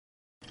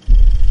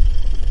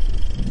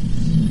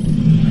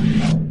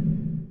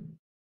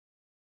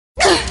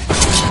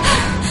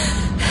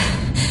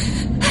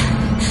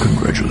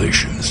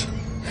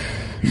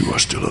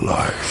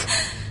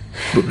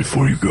But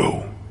before you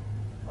go,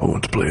 I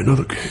want to play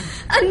another game.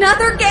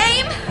 Another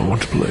game? I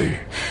want to play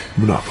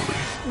Monopoly.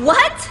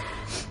 What?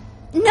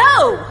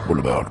 No! What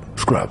about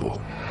Scrabble?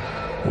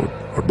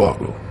 Or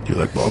Boggle? Do you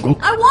like Boggle?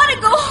 I want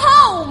to go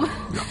home!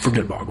 No,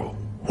 forget Boggle.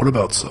 What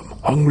about some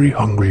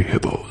hungry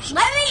hippos?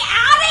 Let me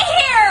out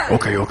of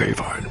here! Okay,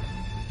 fine.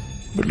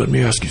 But let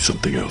me ask you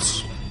something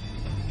else.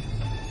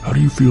 How do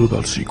you feel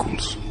about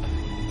sequels?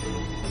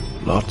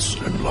 Lots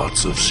and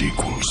lots of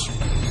sequels.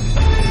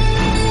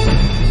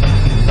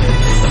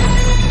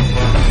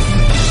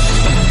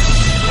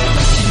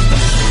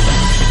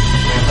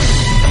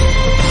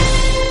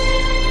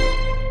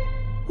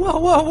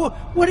 Whoa,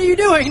 what are you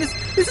doing?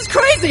 This is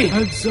crazy!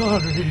 I'm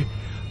sorry.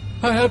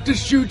 I have to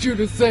shoot you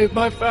to save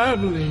my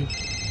family.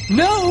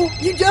 No,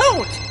 you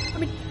don't! I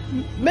mean,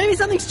 maybe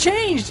something's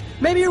changed.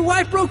 Maybe your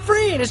wife broke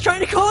free and is trying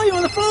to call you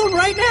on the phone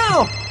right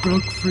now.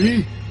 Broke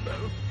free?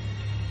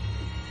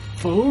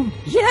 Phone?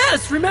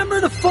 Yes,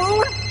 remember the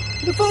phone?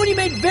 The phone you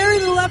made very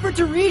little effort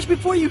to reach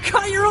before you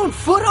cut your own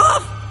foot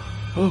off?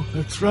 Oh,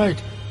 that's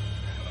right.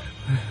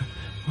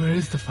 Where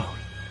is the phone?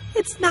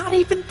 It's not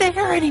even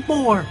there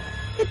anymore.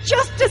 It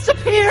just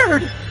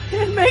disappeared.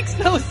 It makes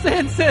no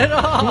sense at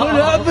all. What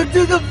happened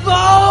to the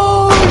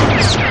phone?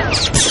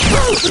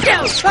 Look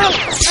out!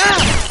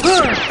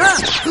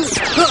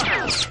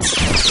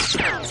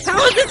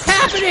 How is this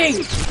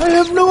happening? I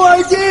have no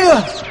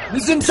idea.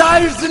 This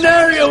entire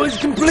scenario is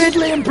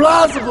completely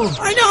implausible.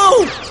 I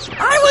know!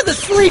 I was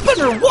asleep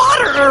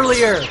underwater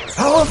earlier!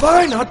 How have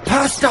I not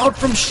passed out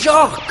from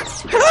shock?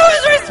 Who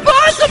is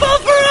responsible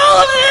for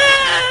all of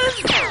this?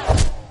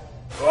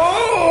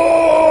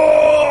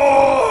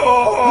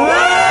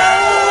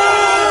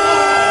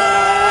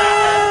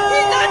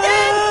 He's not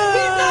dead!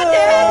 He's not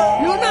dead!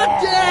 You're not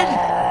dead!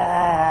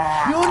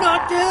 You're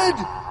not dead!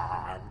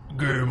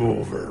 Game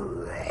over.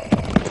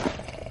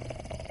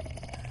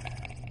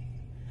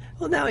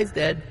 Well, now he's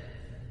dead.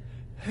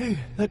 Hey,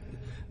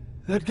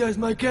 that guy's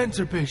my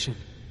cancer patient.